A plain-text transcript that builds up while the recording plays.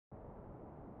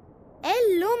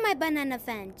Hello, my banana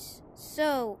fans.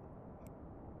 So,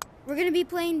 we're gonna be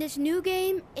playing this new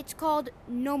game. It's called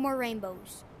No More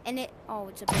Rainbows. And it's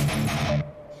a big one.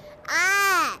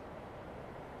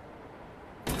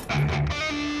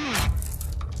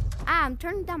 I'm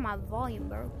turning down my volume,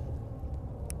 bro.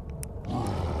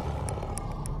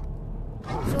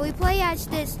 So we play as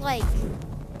this, like,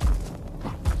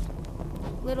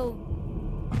 little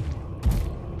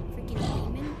freaking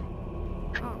demon.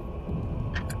 Oh.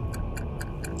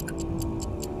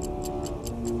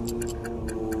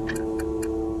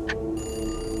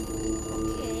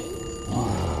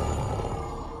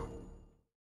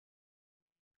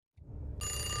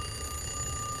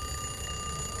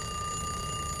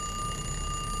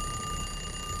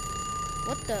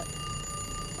 What the?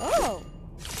 Oh!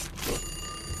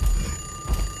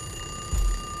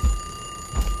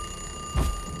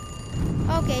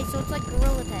 Okay, so it's like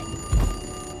Gorilla Tag.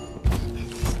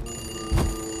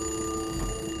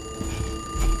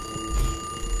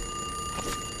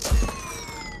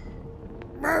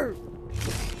 Brr.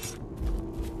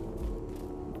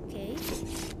 Okay.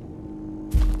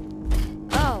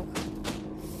 Oh.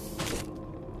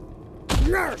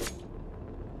 Brr.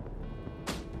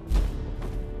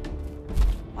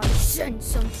 I sense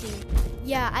something.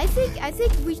 Yeah, I think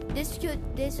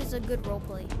this is a good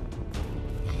roleplay.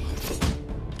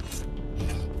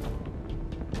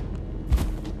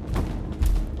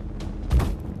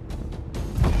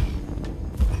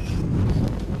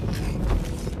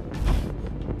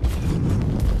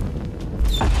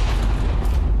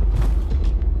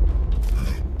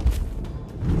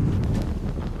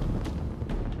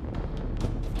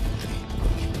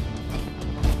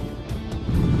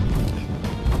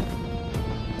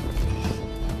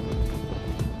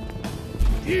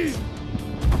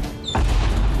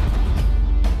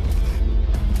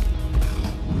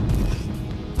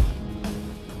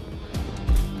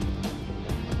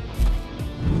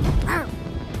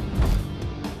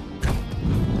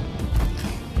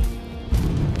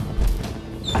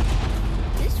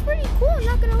 This is pretty cool, I'm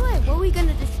not gonna lie. What are we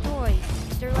gonna destroy?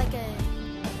 Is there like a...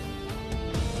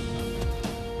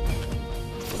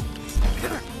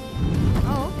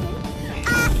 Oh,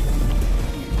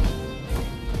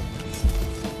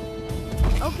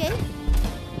 okay. Okay.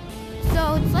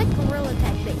 So it's like Gorilla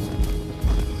Tag basically.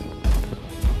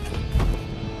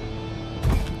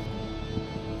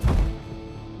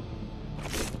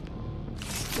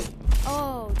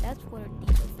 Oh, that's what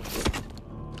these are for.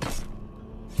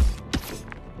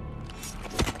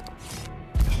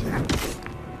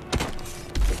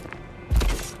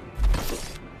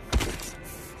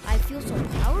 I feel so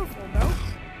powerful, bro.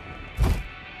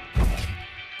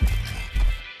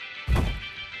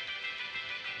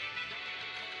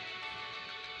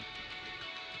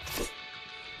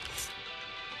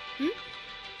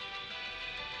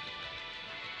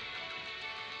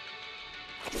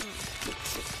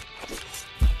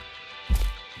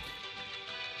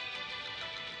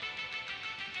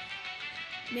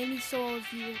 Many souls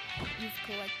you've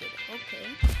collected. Okay.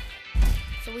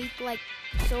 So we collect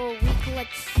souls.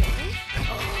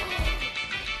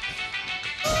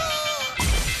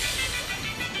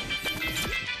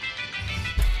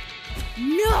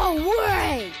 No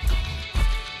way!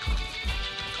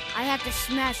 I have to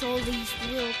smash all these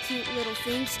little cute little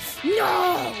things.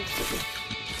 No!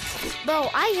 Bro,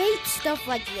 I hate stuff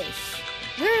like this.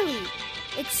 Literally.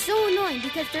 It's so annoying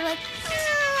because they're like,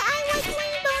 I like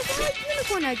rainbows, I like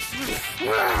unicorn eggs.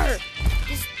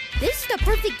 This is the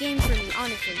perfect game for me,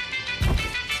 honestly.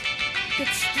 Good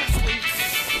stress release.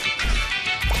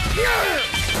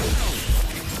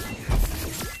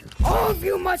 All of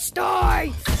you must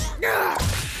die!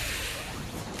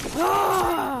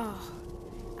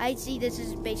 I see this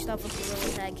is based off of Gorilla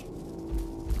Tag.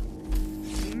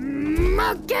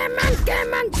 Monkey!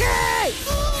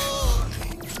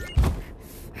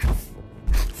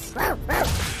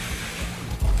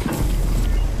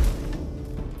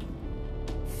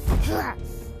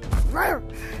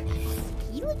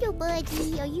 You little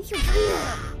buddy, are you so good?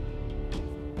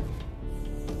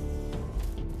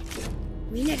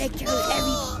 We need to kill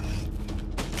everyone.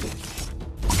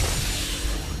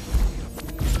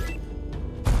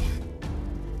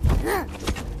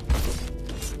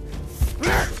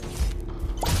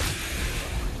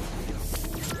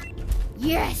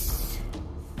 Yes!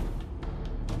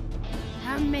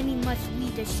 How many must we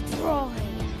destroy?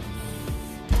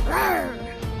 Rawr!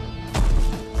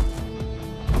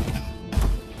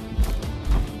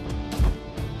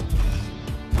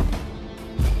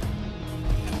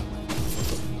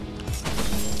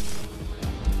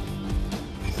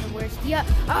 So where's the...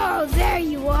 Oh, there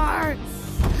you are!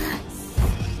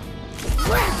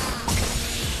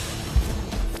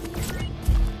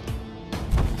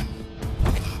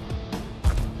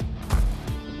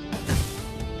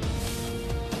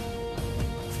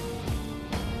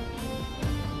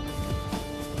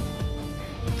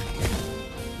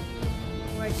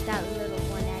 that little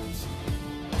one at.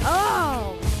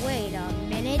 Oh, wait a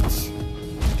minute.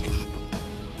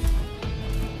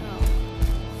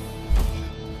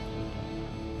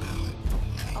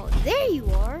 Oh, there you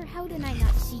are. How did I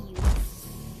not see you?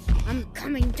 I'm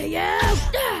coming to you.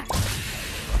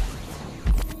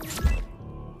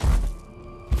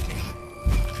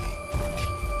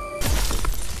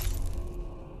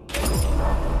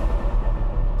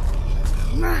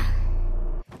 Ah!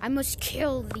 I must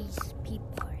kill these people.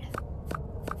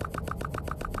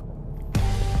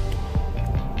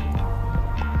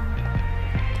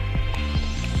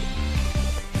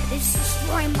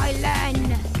 Destroy my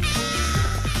land.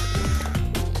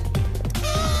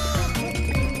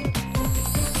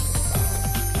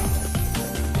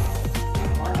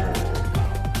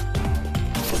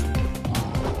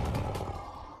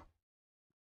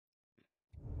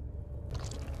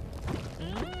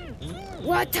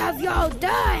 What have y'all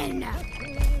done?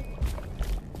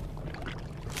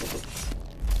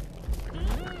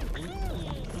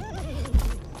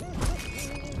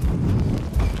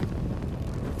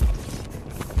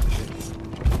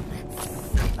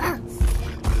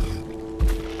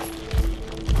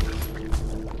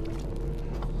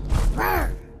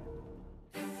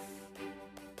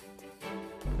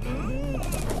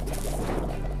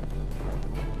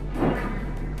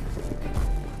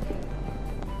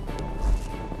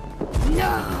 No!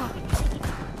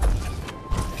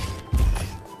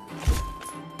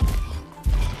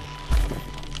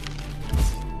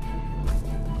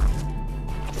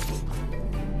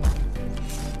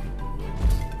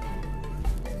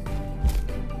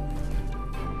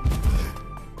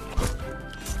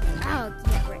 I'll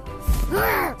get rid.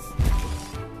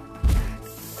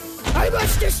 I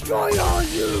must destroy all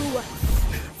you!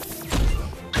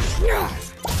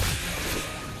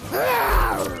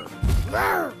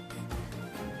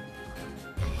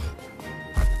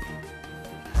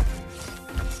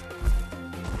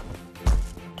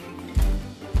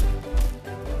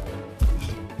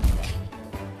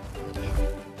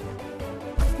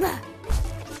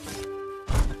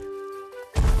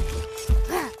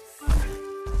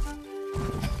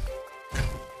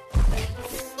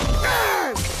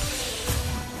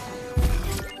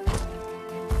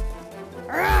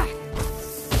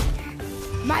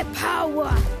 My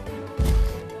power!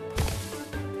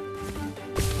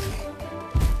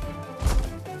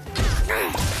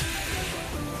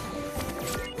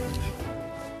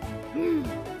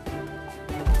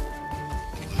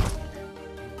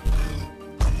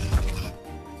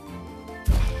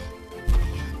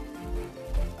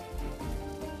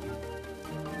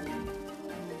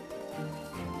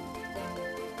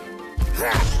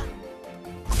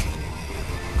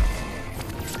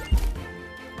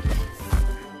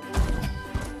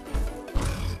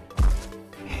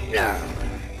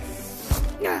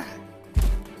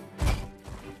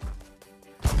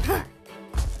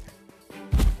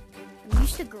 I'm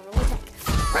used to gorilla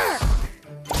attack.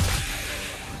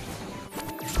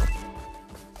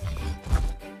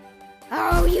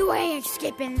 Oh, you ain't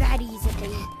escaping that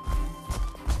easily.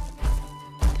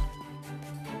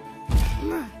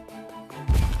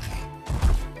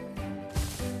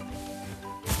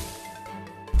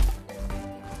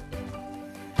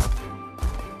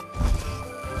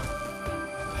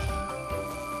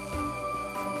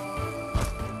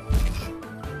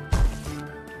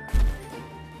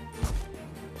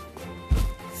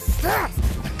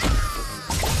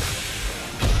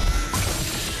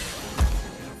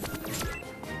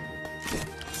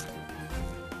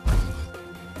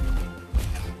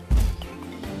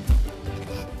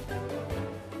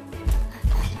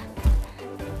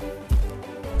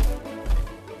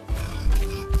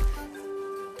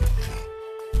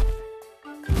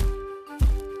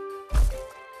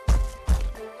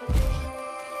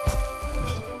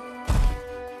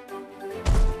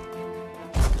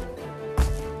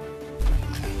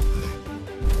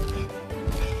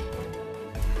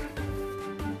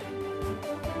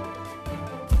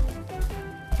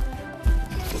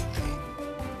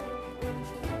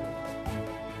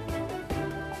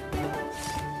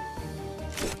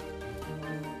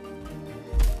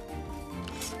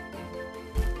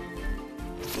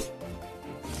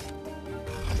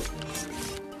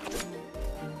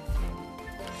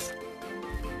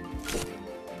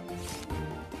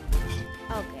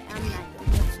 Okay, I'm not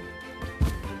doing this.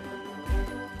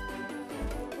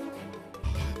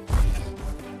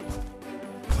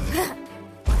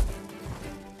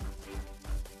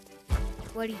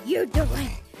 What are you doing?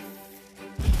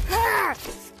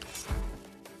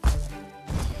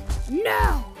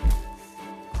 No!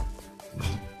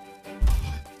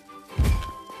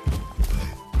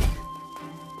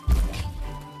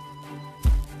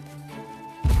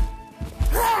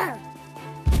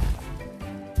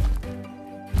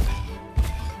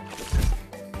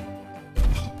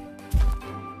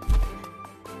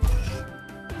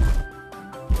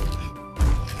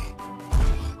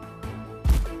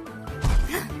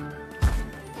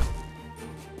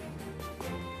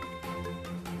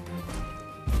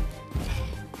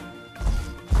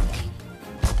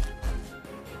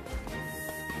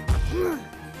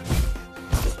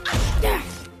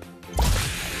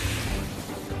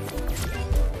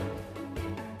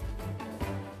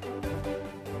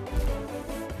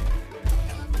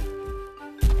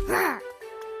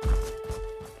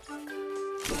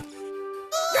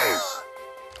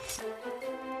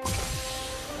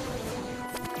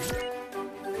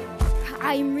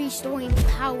 I'm restoring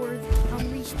power.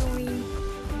 I'm restoring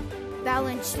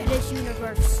balance to this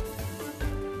universe.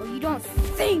 Oh, you don't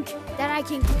think that I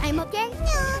can climb up there?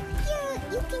 No,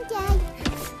 you can die.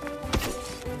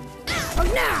 Oh,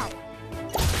 now!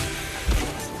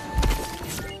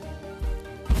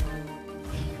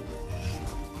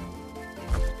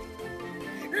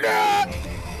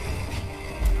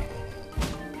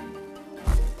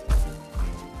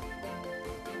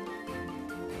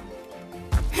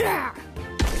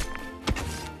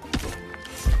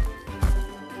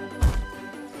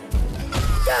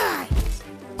 Die!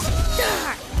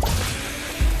 Die!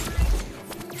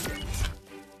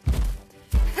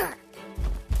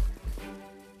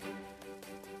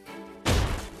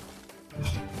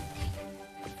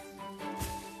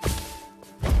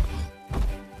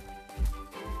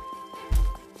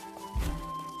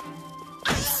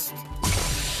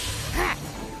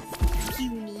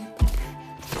 Puny.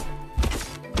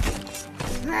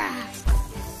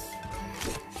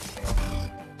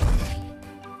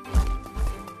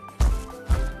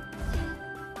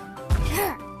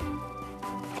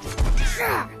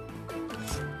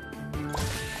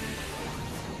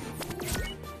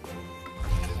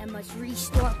 I must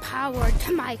restore power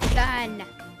to my gun.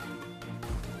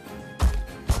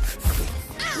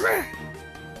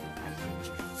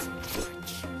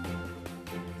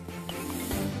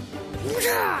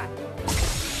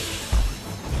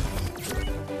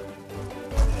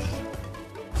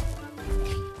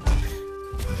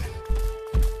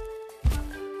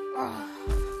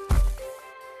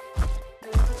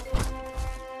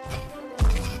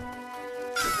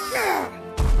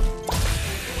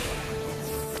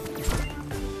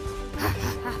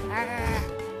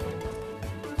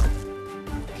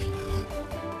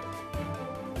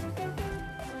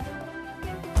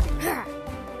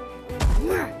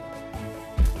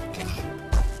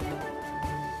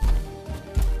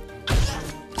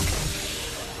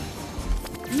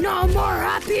 No more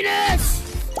happiness!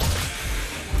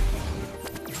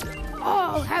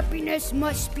 All happiness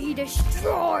must be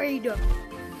destroyed!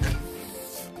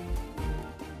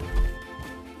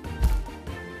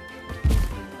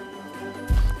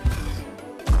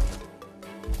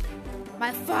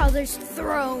 My father's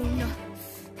throne!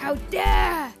 How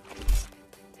dare!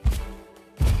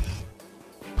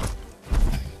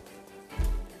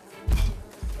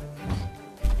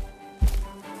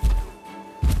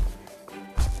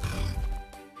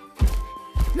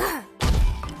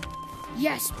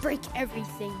 Yes, break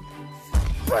everything.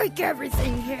 Break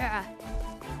everything here.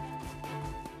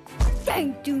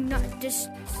 They do not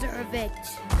deserve it.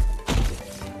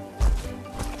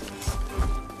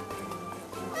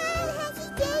 How's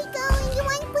your day going? You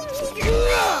want to put me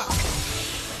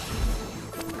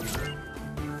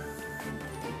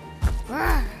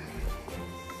Ah.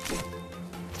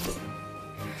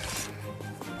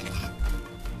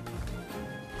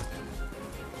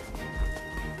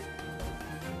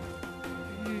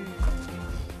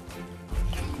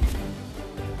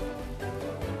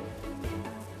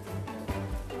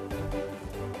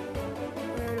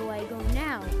 Where do I go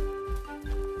now?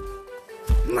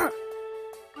 No!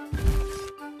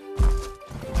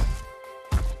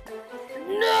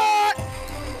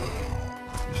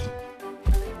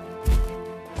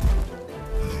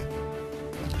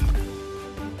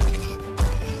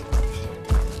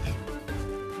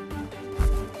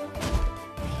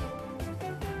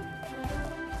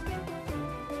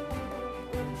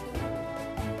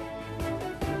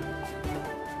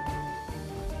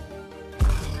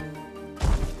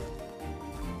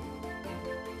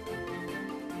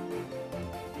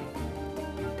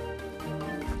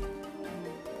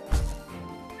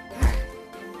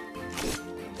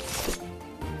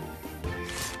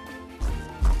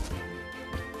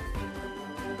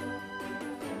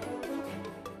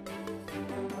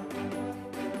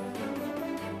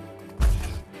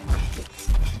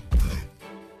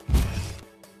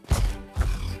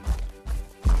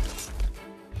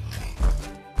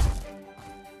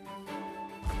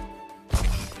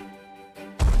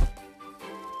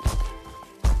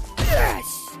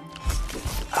 Yes!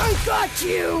 I got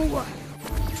you!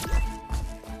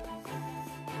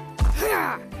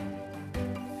 Ha!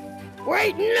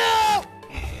 Wait, no!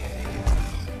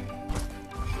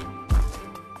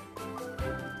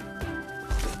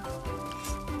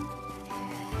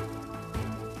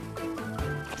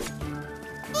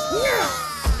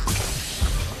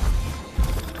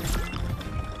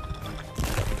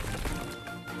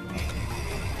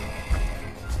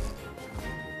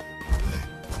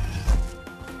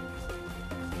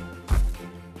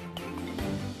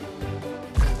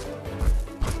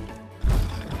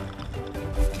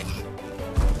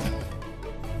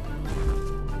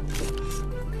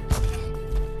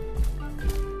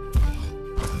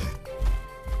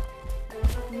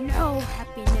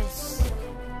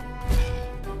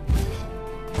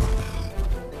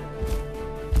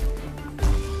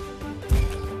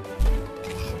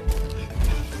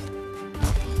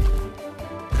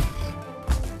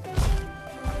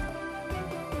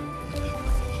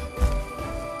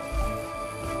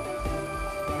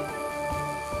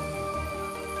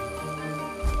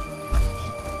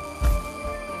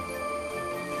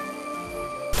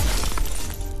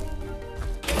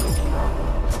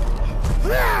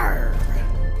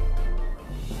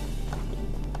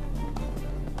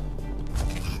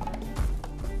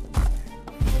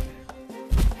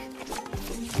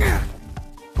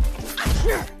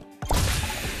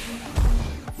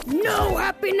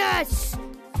 happiness!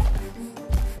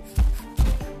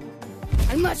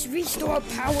 I must restore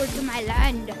power to my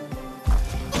land.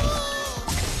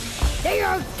 They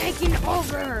are taking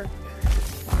over.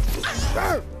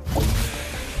 Arr!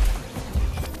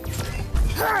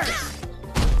 Arr!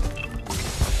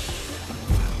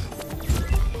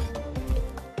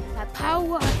 The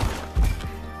power.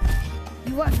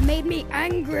 You have made me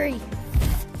angry.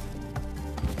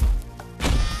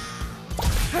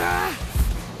 Ah!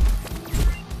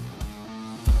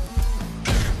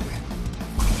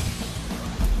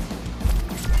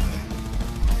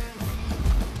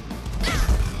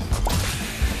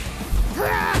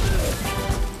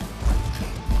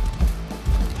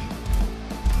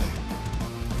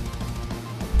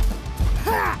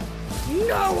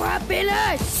 No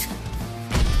happiness!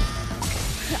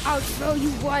 I'll show you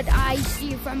what I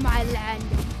see from my land.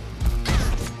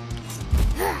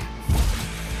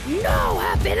 No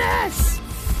happiness!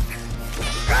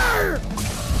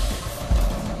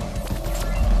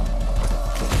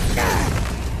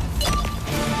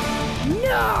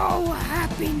 No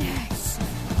happiness!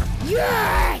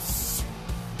 Yes!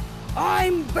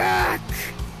 I'm back!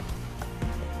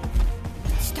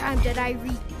 It's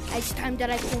time that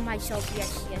I cool myself.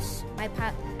 Yes. I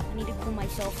need to cool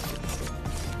myself.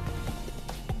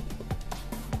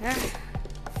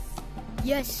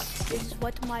 Yes, this is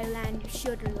what my land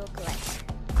should look like.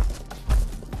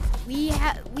 We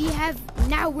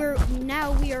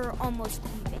are almost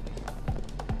even.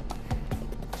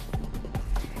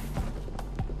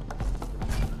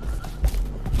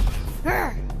 I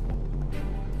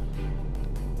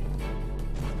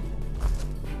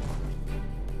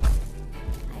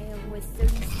am with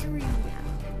 33 now.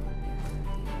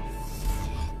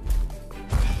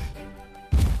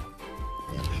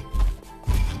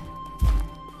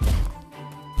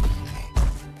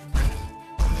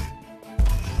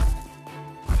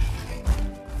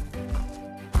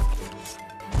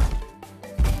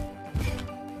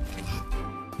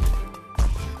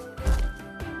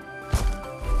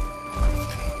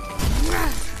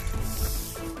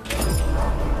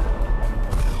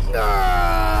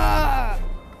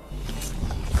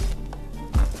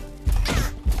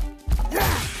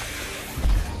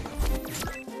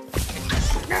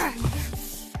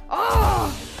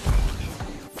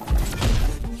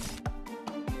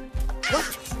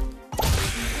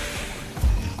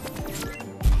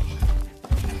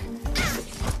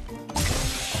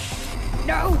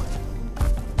 No!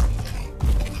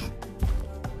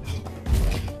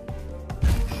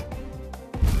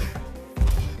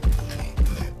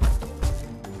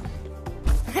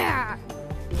 Ha!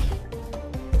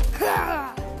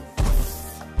 Ha!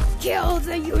 Kill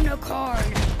the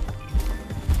unicorn!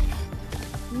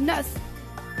 Nothing!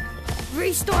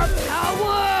 Restore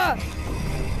power!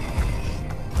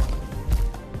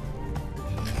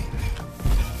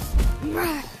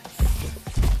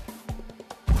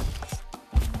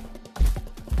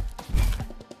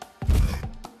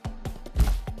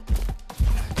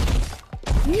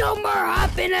 No more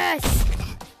happiness!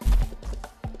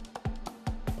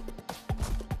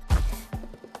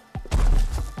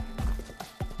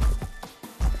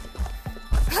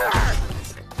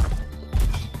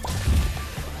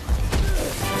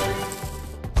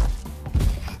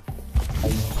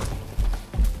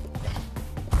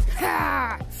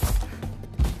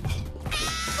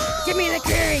 Give me the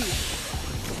key!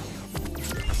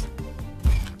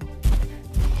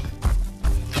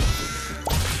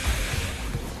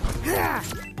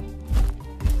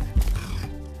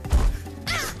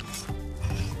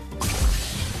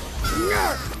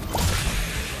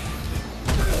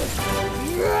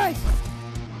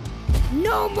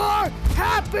 No more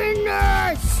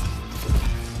happiness!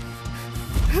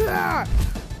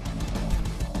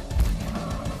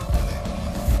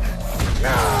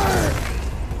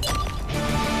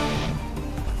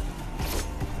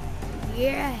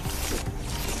 Yes!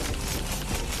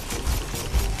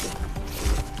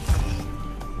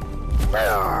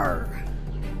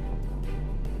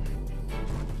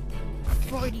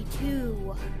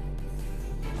 42.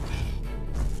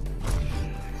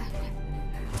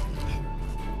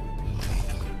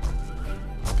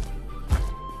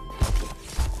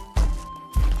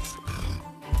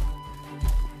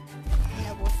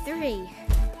 Level 3.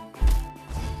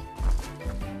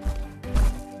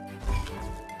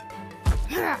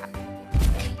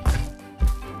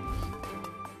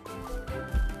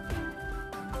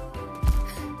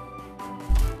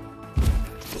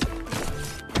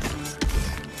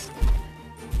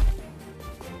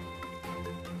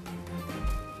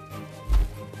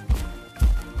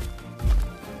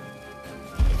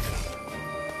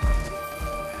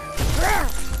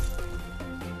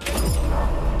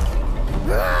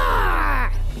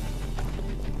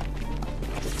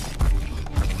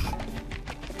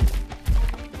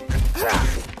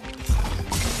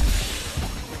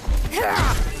 No!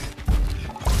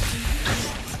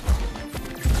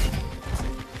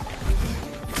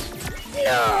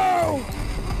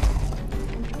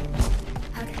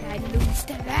 How did I lose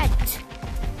to that?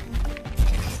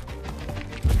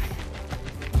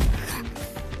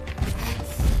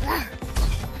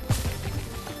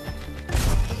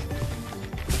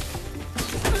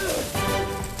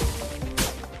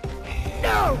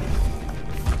 No!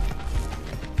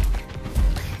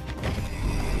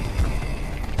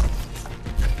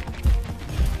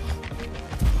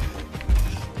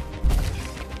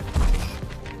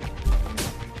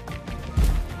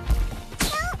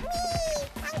 Help me!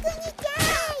 I'm gonna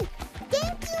die!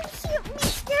 Thank you, shoot,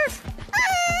 mister!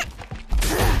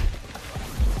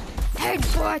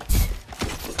 Headbutt!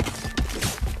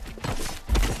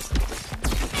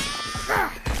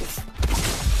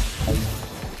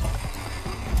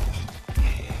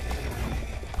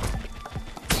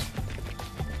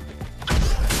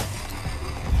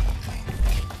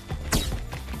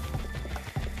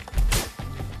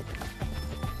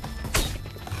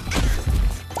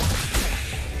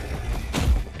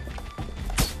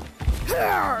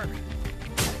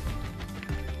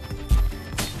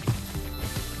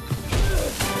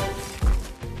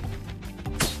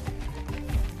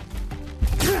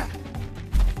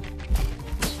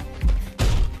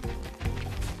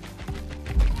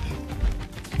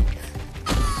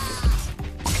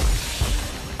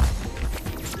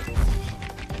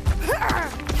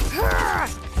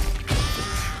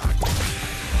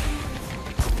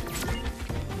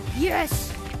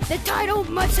 Yes! The title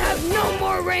must have no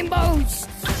more rainbows!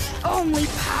 Only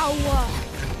power!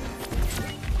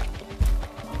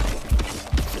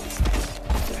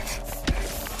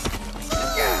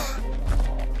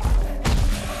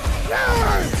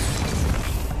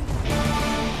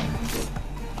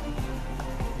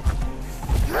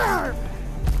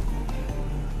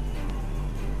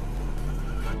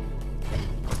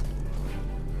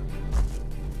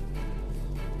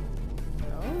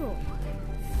 Oh.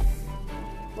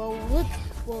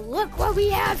 Well, look what we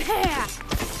have here!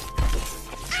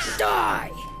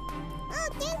 Die! Oh,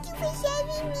 thank you for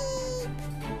saving me!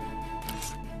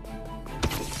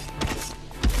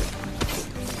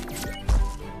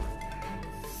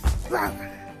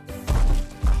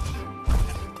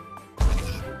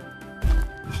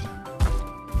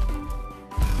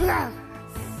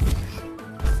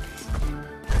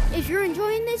 If you're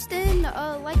enjoying this, then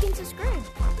like and subscribe,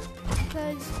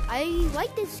 because I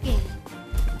like this game,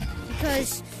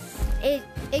 because it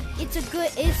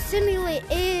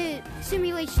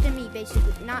simulates to me,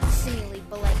 basically. Not simulate,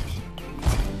 but like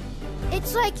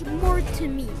it's like more to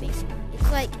me, basically. It's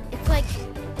like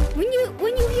when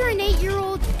you hear an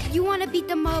 8-year-old, you want to beat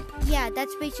them up. Yeah,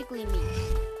 that's basically me.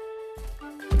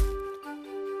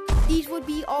 These would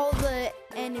be all the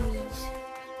enemies.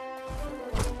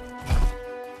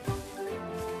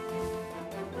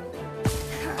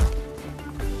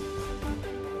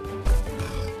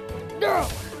 No!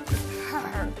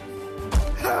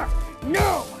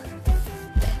 No!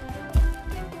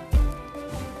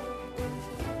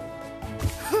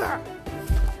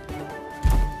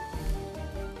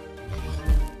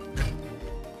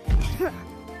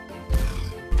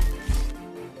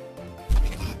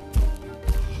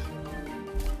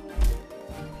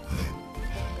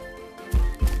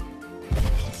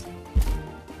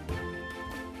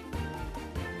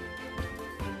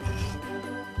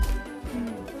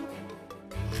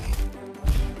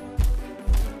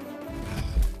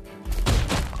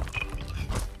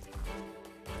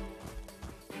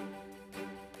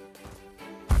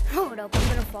 Hold up, I'm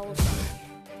gonna follow something.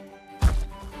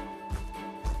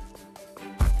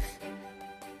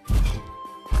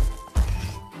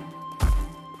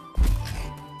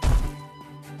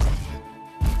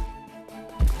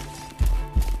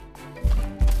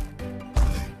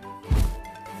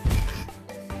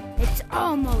 It's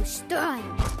almost done.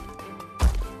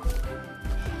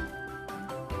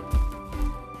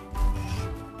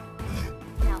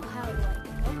 Now, how do I go?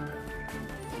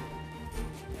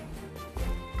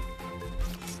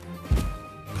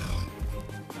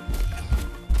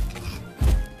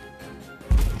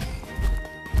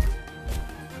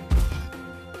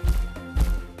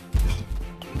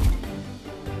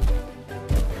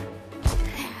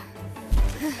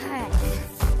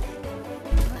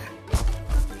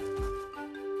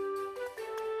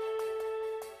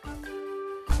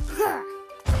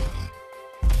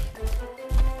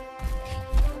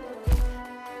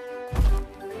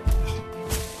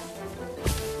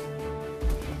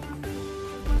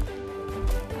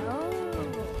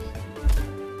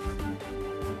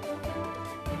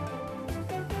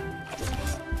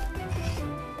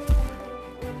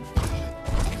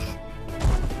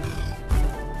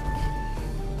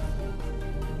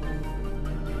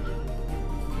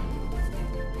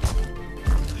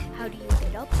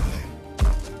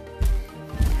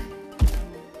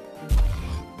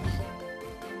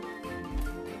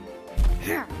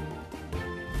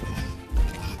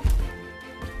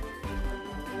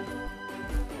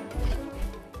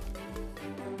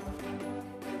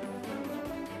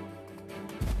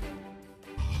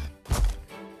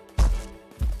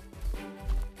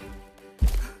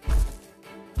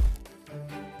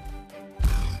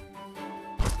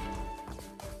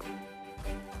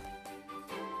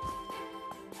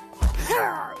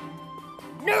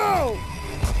 No!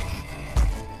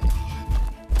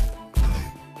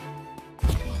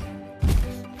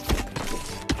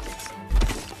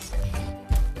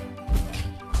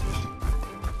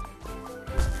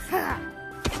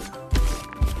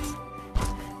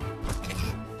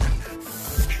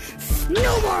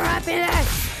 No more happiness!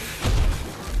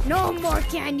 No more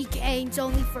candy canes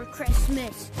only for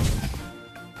Christmas.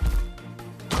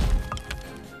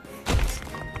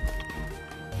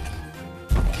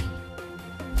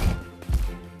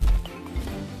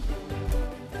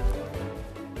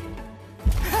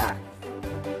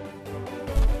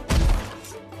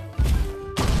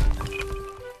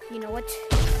 You know what?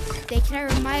 They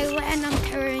carry my land, I'm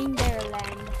carrying their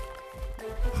land.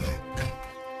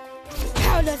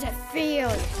 How does it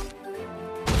feel?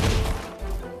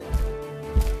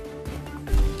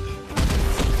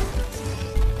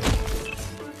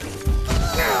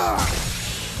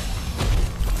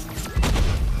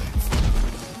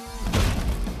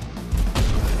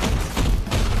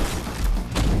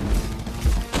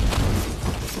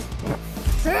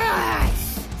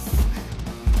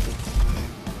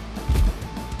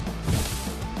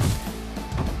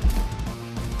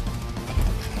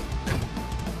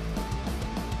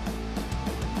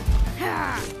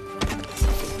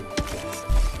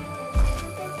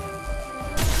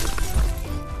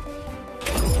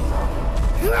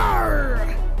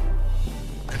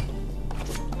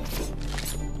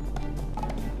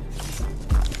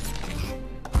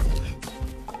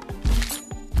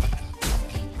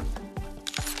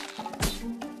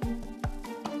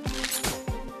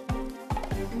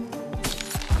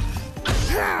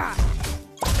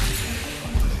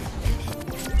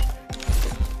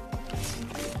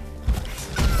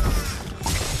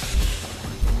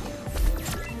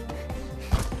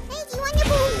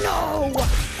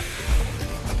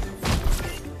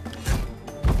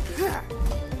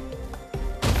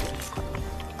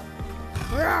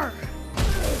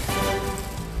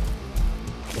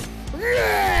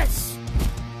 Yes!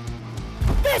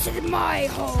 This is my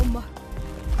home!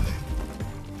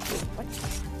 What?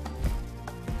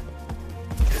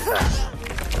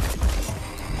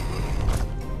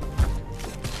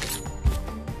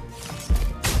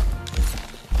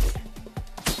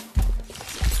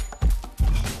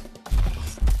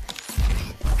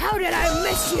 How did I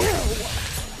miss you?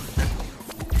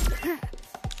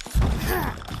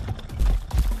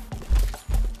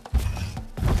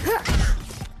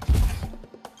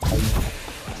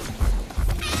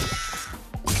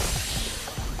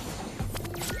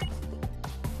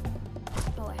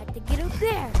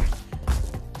 There.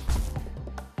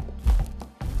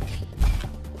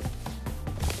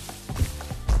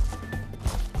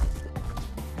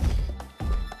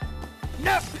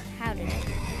 No. How did I?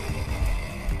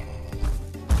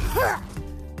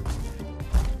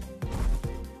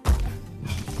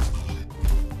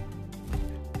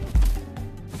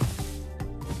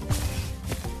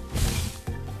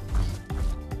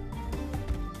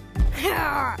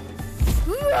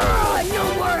 No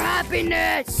more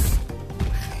happiness.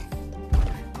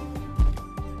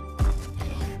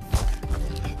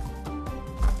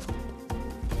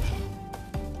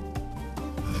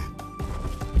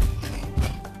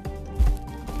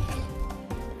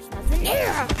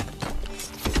 Here!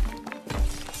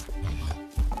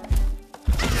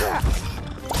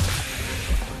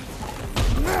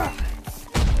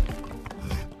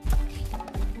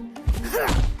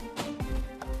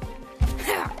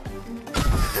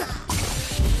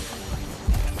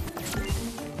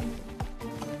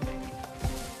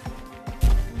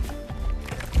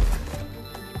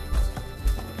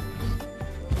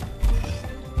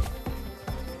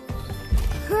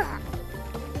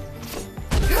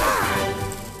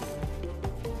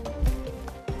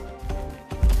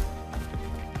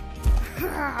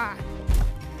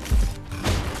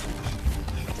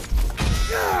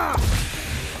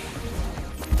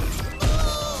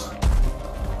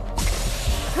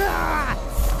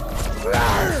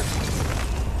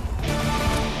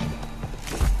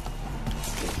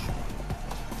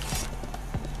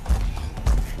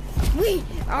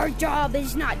 Our job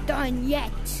is not done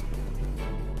yet.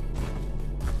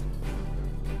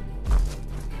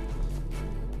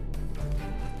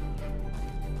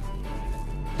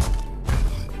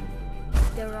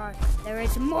 There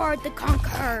is more to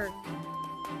conquer.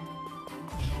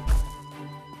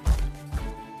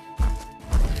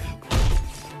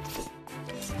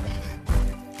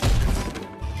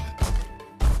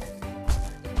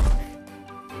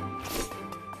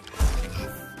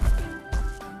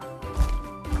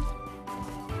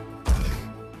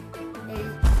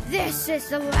 This is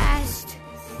the last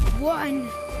one.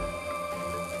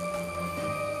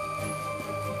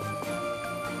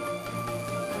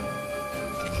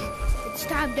 it's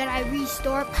time that I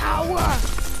restore power.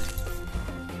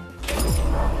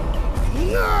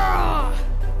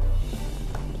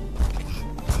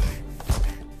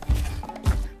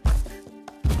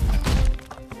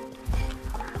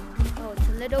 Oh, it's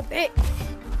a little bit.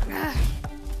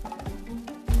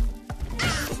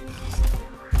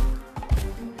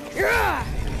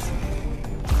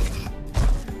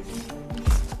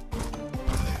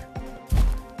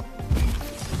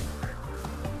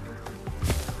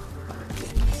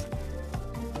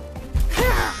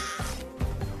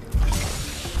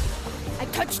 I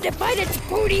touched it by its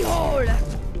booty hole.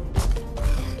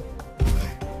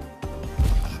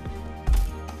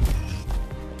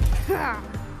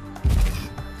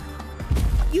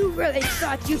 You really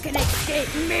thought you can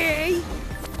escape me?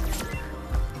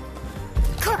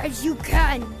 'Cause you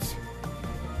can't.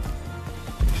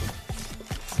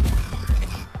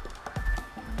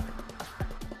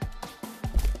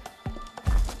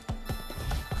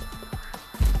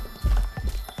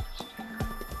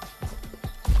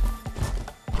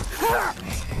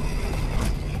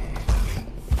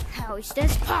 How is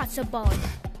this possible?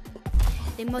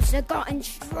 They must have gotten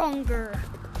stronger.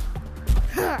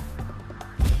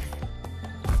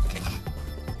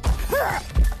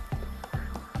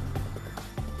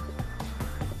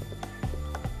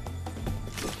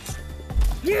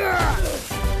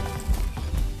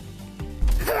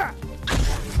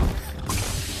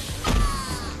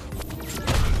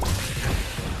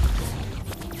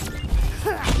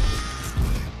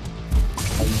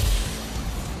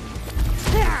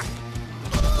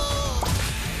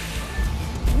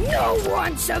 No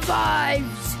one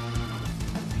survives,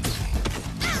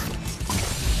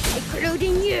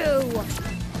 including you,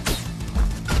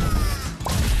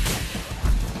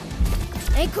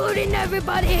 including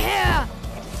everybody here.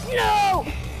 No!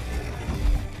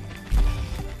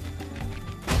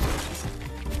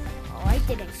 Oh, I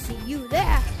didn't see you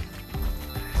there.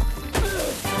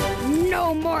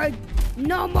 No more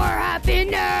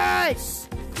happiness!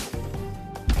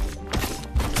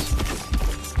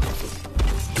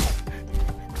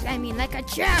 Climbing like a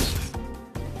champ.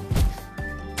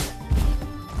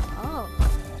 Oh.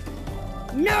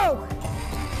 No!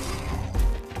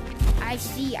 I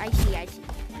see.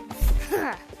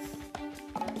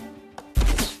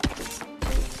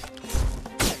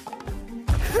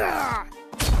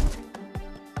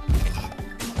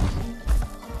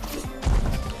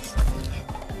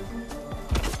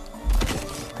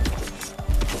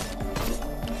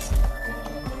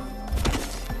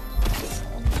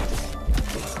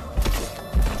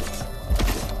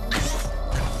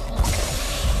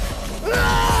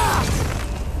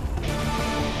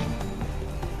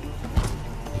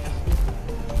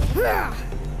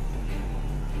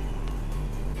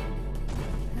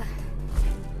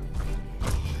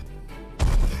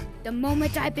 The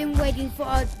moment I've been waiting for,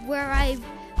 where I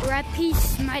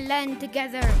piece my land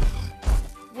together,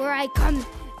 where I come.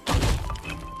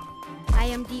 I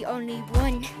am the only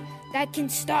one that can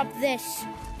stop this.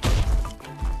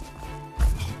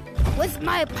 With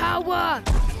my power,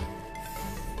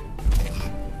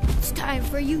 it's time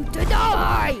for you to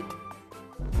die.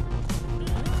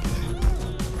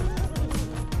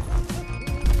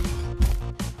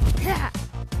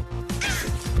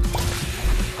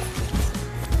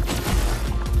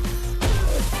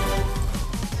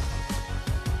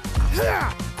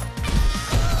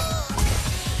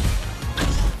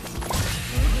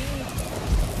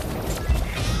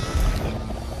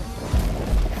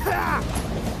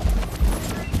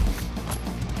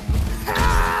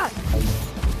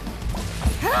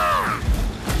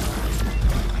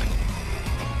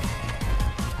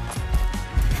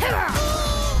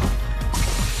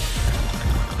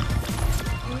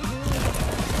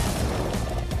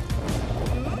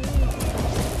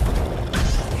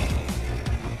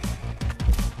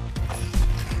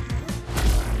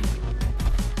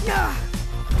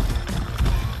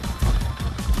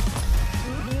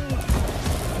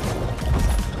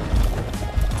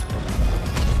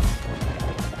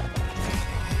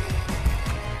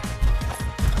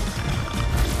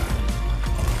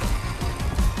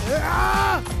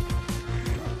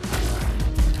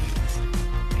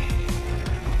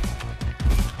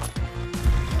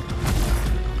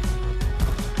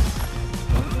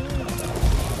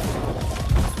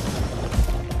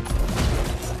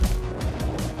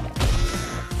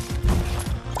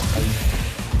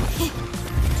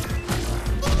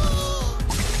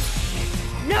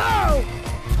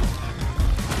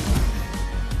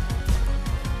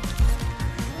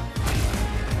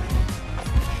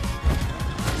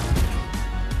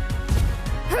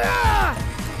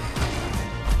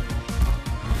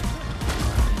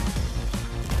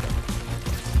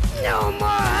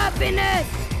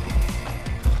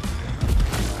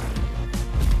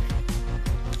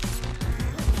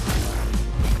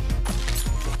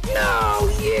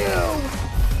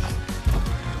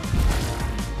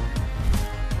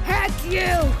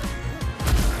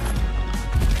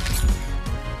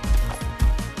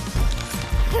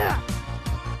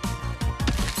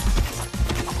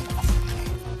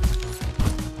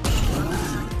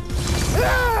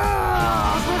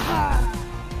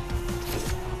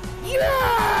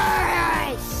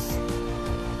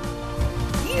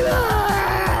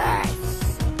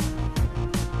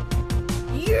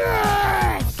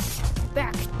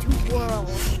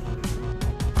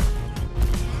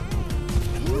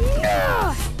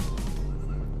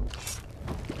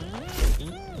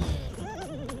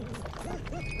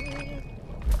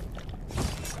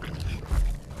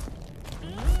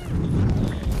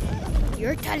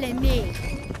 You're telling me.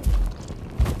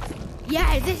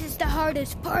 Yeah, this is the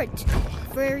hardest part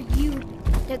for you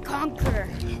to conquer.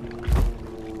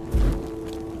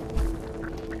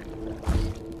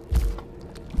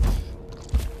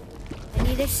 I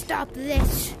need to stop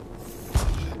this.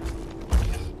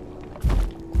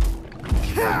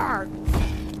 Arr!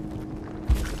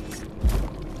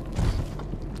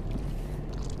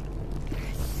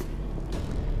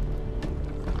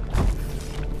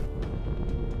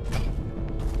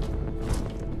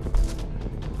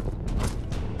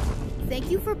 Thank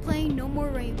you for playing No More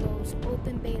Rainbows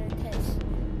open beta test,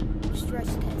 stretch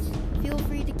test. Feel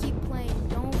free to keep playing.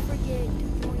 Don't forget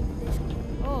to join this.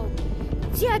 Oh,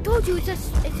 see, I told you it's a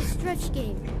stretch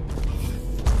game.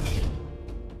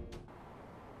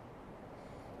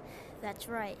 That's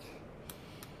right.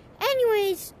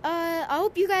 Anyways, I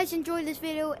hope you guys enjoyed this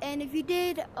video, and if you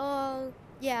did,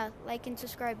 yeah, like and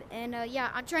subscribe. And yeah,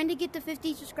 I'm trying to get to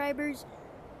 50 subscribers.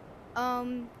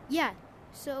 Yeah.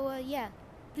 So yeah.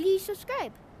 Please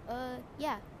subscribe.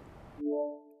 Yeah.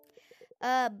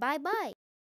 Bye-bye.